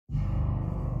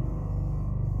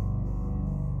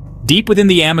Deep within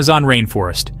the Amazon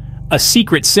rainforest, a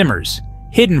secret simmers,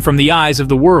 hidden from the eyes of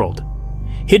the world.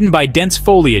 Hidden by dense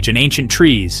foliage and ancient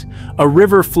trees, a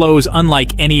river flows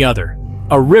unlike any other,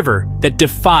 a river that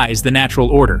defies the natural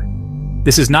order.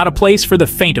 This is not a place for the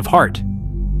faint of heart.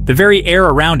 The very air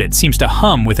around it seems to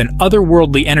hum with an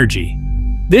otherworldly energy.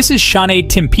 This is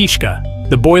Shanay-timpishka,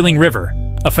 the boiling river,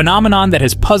 a phenomenon that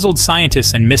has puzzled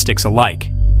scientists and mystics alike.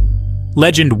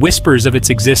 Legend whispers of its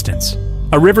existence,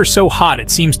 a river so hot it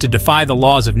seems to defy the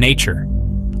laws of nature.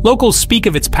 Locals speak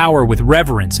of its power with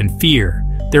reverence and fear,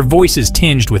 their voices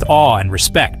tinged with awe and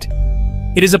respect.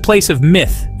 It is a place of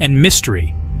myth and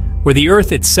mystery, where the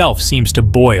earth itself seems to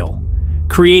boil,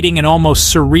 creating an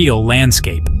almost surreal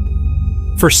landscape.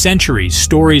 For centuries,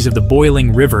 stories of the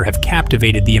boiling river have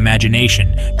captivated the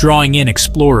imagination, drawing in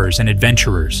explorers and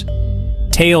adventurers.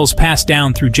 Tales passed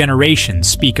down through generations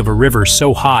speak of a river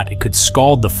so hot it could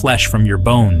scald the flesh from your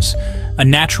bones, a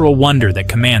natural wonder that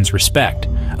commands respect,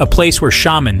 a place where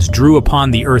shamans drew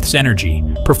upon the earth's energy,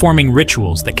 performing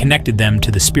rituals that connected them to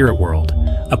the spirit world,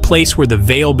 a place where the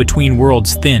veil between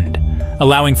worlds thinned,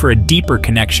 allowing for a deeper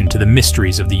connection to the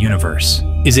mysteries of the universe.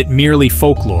 Is it merely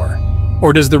folklore,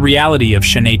 or does the reality of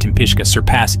Shanay-timpishka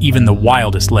surpass even the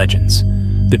wildest legends?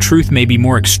 The truth may be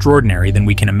more extraordinary than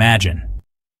we can imagine.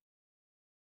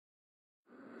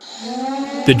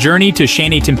 The journey to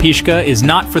Shanay-timpishka is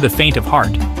not for the faint of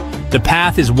heart. The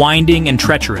path is winding and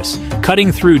treacherous,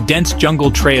 cutting through dense jungle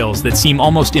trails that seem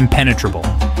almost impenetrable.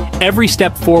 Every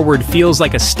step forward feels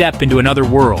like a step into another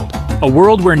world, a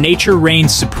world where nature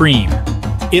reigns supreme.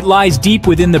 It lies deep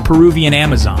within the Peruvian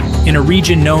Amazon, in a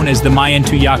region known as the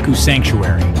Mayantuyacu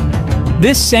Sanctuary.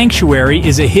 This sanctuary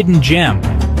is a hidden gem,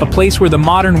 a place where the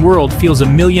modern world feels a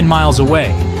million miles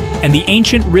away, and the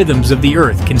ancient rhythms of the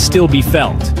earth can still be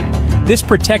felt. This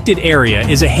protected area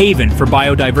is a haven for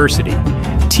biodiversity,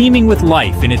 teeming with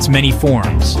life in its many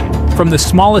forms. From the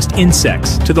smallest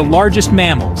insects to the largest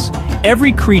mammals,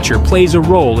 every creature plays a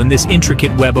role in this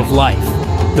intricate web of life.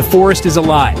 The forest is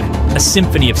alive, a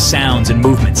symphony of sounds and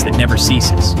movements that never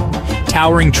ceases.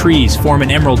 Towering trees form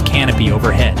an emerald canopy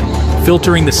overhead,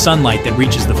 filtering the sunlight that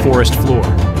reaches the forest floor.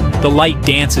 The light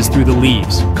dances through the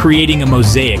leaves, creating a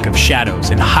mosaic of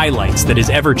shadows and highlights that is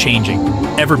ever-changing,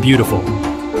 ever beautiful.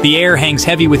 The air hangs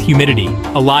heavy with humidity,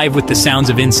 alive with the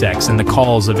sounds of insects and the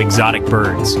calls of exotic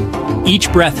birds.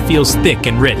 Each breath feels thick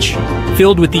and rich,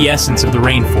 filled with the essence of the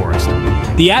rainforest.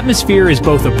 The atmosphere is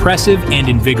both oppressive and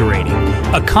invigorating,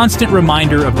 a constant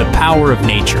reminder of the power of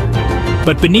nature.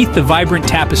 But beneath the vibrant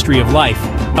tapestry of life,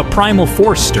 a primal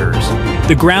force stirs.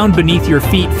 The ground beneath your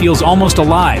feet feels almost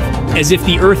alive, as if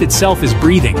the earth itself is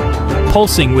breathing,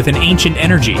 pulsing with an ancient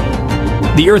energy.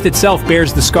 The earth itself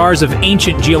bears the scars of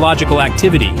ancient geological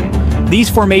activity. These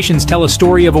formations tell a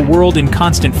story of a world in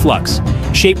constant flux,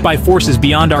 shaped by forces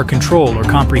beyond our control or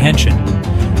comprehension.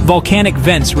 Volcanic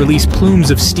vents release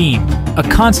plumes of steam, a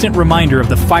constant reminder of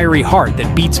the fiery heart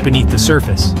that beats beneath the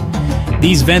surface.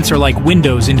 These vents are like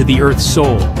windows into the Earth's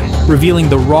soul, revealing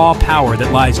the raw power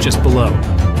that lies just below.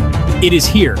 It is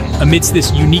here, amidst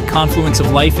this unique confluence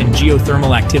of life and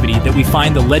geothermal activity, that we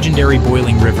find the legendary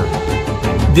boiling river.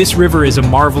 This river is a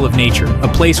marvel of nature, a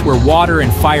place where water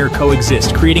and fire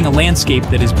coexist, creating a landscape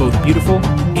that is both beautiful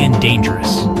and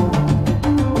dangerous.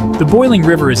 The boiling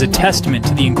river is a testament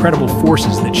to the incredible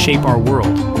forces that shape our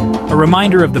world, a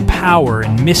reminder of the power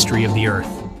and mystery of the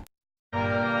earth.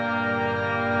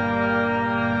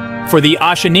 For the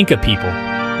Ashaninka people,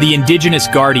 the indigenous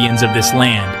guardians of this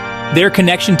land, their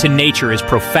connection to nature is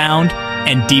profound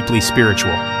and deeply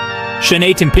spiritual.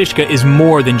 Shanay-timpishka is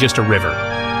more than just a river.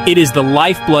 It is the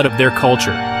lifeblood of their culture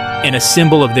and a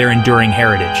symbol of their enduring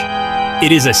heritage.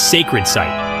 It is a sacred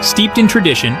site, steeped in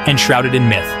tradition and shrouded in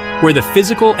myth, where the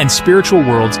physical and spiritual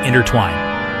worlds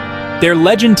intertwine. Their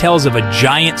legend tells of a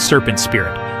giant serpent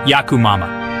spirit,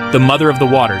 Yakumama, the mother of the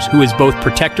waters, who is both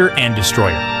protector and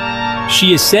destroyer.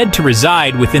 She is said to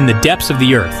reside within the depths of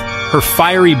the earth, her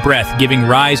fiery breath giving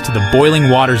rise to the boiling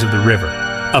waters of the river,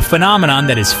 a phenomenon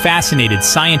that has fascinated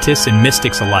scientists and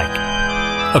mystics alike.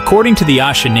 According to the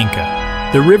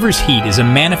Ashaninka, the river's heat is a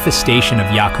manifestation of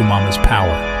Yakumama's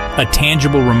power, a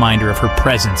tangible reminder of her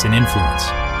presence and influence.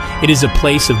 It is a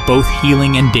place of both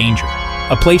healing and danger,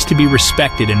 a place to be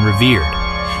respected and revered,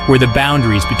 where the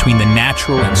boundaries between the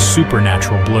natural and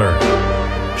supernatural blur.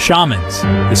 Shamans,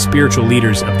 the spiritual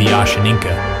leaders of the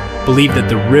Ashaninka, believe that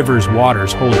the river's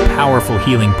waters hold powerful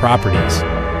healing properties,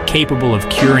 capable of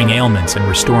curing ailments and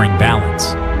restoring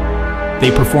balance. They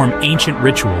perform ancient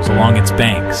rituals along its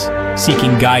banks,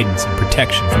 seeking guidance and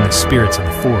protection from the spirits of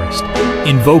the forest,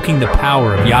 invoking the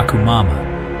power of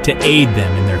Yakumama to aid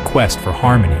them in their quest for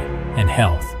harmony and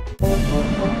health.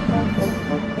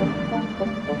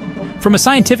 From a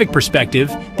scientific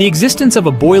perspective, the existence of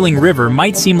a boiling river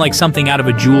might seem like something out of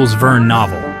a Jules Verne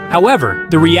novel. However,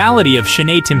 the reality of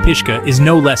Shanay-timpishka is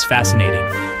no less fascinating.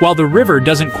 While the river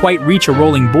doesn't quite reach a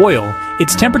rolling boil,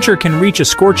 its temperature can reach a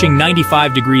scorching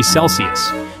 95 degrees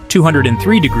Celsius,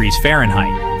 203 degrees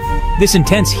Fahrenheit. This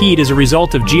intense heat is a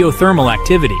result of geothermal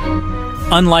activity.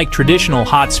 Unlike traditional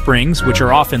hot springs, which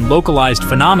are often localized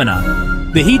phenomena,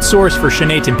 the heat source for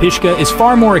Shanay-timpishka is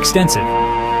far more extensive.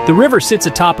 The river sits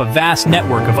atop a vast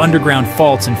network of underground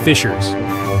faults and fissures.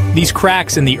 These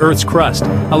cracks in the Earth's crust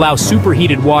allow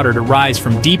superheated water to rise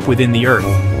from deep within the Earth,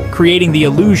 creating the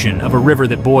illusion of a river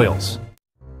that boils.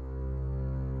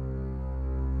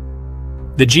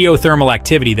 The geothermal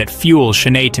activity that fuels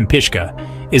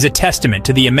Shanay-timpishka is a testament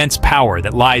to the immense power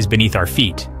that lies beneath our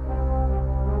feet.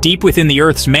 Deep within the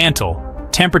Earth's mantle,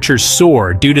 temperatures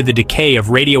soar due to the decay of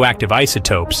radioactive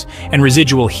isotopes and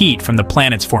residual heat from the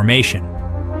planet's formation.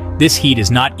 This heat is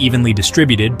not evenly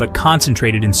distributed but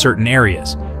concentrated in certain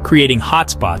areas, creating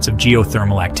hotspots of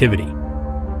geothermal activity.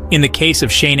 In the case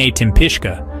of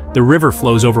Shanay-timpishka, the river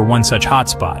flows over one such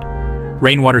hotspot.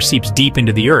 Rainwater seeps deep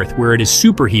into the earth where it is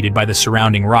superheated by the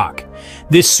surrounding rock.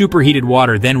 This superheated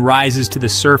water then rises to the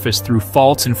surface through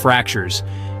faults and fractures,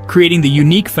 creating the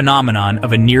unique phenomenon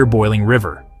of a near-boiling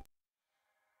river.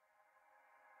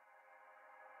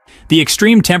 The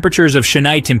extreme temperatures of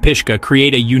Shanay-timpishka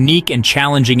create a unique and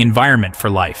challenging environment for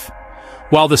life.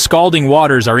 While the scalding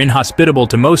waters are inhospitable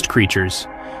to most creatures,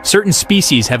 certain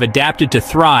species have adapted to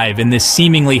thrive in this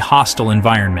seemingly hostile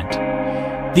environment.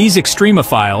 These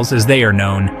extremophiles, as they are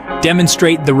known,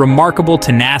 demonstrate the remarkable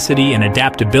tenacity and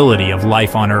adaptability of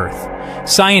life on Earth.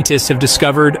 Scientists have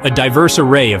discovered a diverse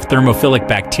array of thermophilic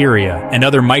bacteria and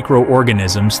other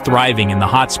microorganisms thriving in the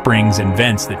hot springs and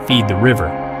vents that feed the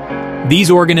river.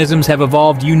 These organisms have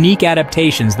evolved unique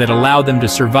adaptations that allow them to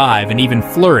survive and even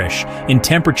flourish in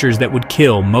temperatures that would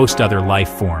kill most other life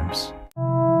forms.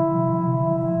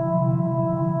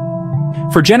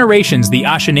 For generations, the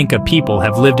Ashaninka people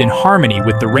have lived in harmony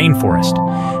with the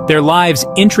rainforest, their lives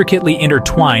intricately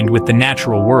intertwined with the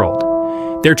natural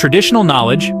world. Their traditional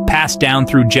knowledge, passed down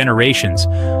through generations,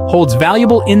 holds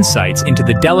valuable insights into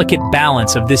the delicate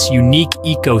balance of this unique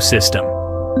ecosystem.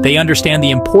 They understand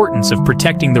the importance of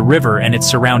protecting the river and its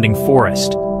surrounding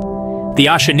forest. The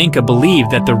Ashaninka believe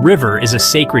that the river is a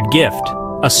sacred gift,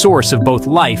 a source of both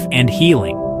life and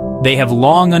healing. They have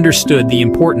long understood the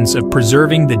importance of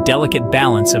preserving the delicate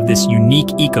balance of this unique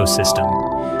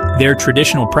ecosystem. Their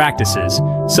traditional practices,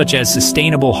 such as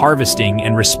sustainable harvesting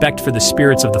and respect for the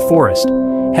spirits of the forest,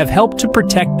 have helped to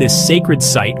protect this sacred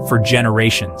site for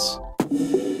generations.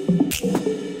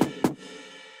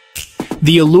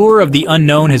 The allure of the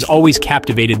unknown has always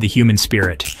captivated the human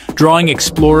spirit, drawing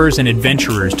explorers and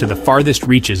adventurers to the farthest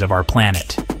reaches of our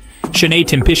planet.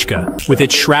 Shanay-timpishka, with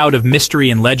its shroud of mystery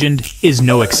and legend, is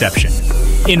no exception.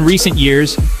 In recent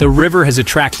years, the river has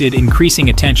attracted increasing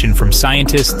attention from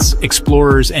scientists,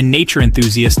 explorers, and nature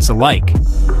enthusiasts alike.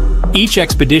 Each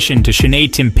expedition to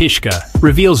Shanay-timpishka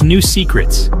reveals new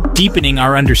secrets, deepening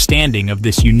our understanding of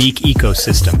this unique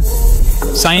ecosystem.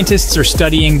 Scientists are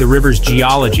studying the river's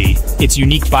geology, its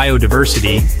unique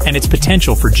biodiversity, and its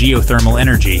potential for geothermal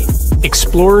energy.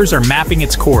 Explorers are mapping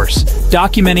its course,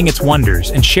 documenting its wonders,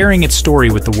 and sharing its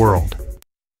story with the world.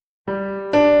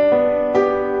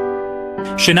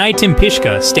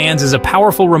 Shanay-timpishka stands as a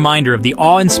powerful reminder of the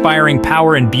awe-inspiring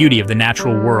power and beauty of the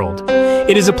natural world.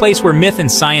 It is a place where myth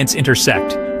and science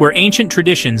intersect, where ancient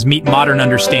traditions meet modern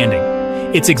understanding.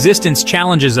 Its existence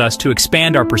challenges us to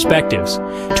expand our perspectives,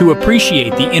 to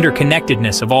appreciate the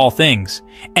interconnectedness of all things,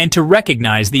 and to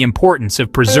recognize the importance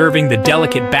of preserving the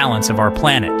delicate balance of our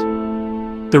planet.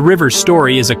 The river's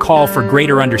story is a call for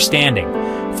greater understanding,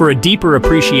 for a deeper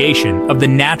appreciation of the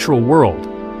natural world,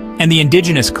 and the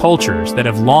indigenous cultures that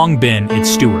have long been its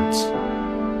stewards.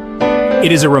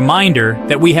 It is a reminder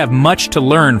that we have much to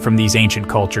learn from these ancient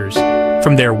cultures,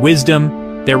 from their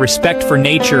wisdom, their respect for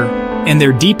nature, and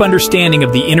their deep understanding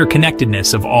of the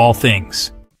interconnectedness of all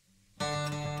things.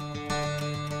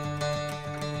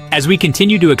 As we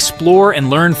continue to explore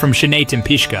and learn from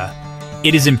Shanay-timpishka,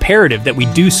 it is imperative that we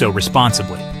do so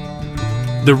responsibly.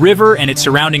 The river and its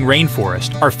surrounding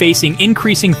rainforest are facing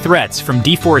increasing threats from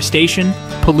deforestation,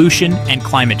 pollution, and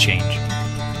climate change.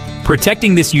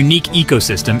 Protecting this unique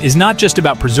ecosystem is not just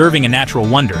about preserving a natural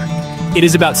wonder. It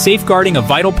is about safeguarding a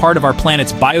vital part of our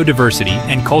planet's biodiversity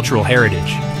and cultural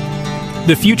heritage.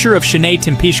 The future of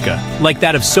Shanay-timpishka, like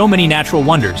that of so many natural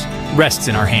wonders, rests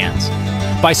in our hands.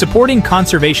 By supporting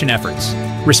conservation efforts,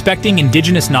 respecting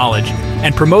indigenous knowledge,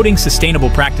 and promoting sustainable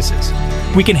practices,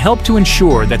 we can help to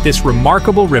ensure that this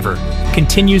remarkable river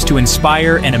continues to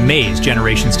inspire and amaze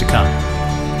generations to come.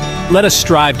 Let us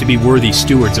strive to be worthy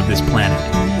stewards of this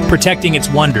planet, protecting its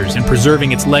wonders and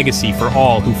preserving its legacy for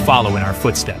all who follow in our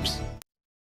footsteps.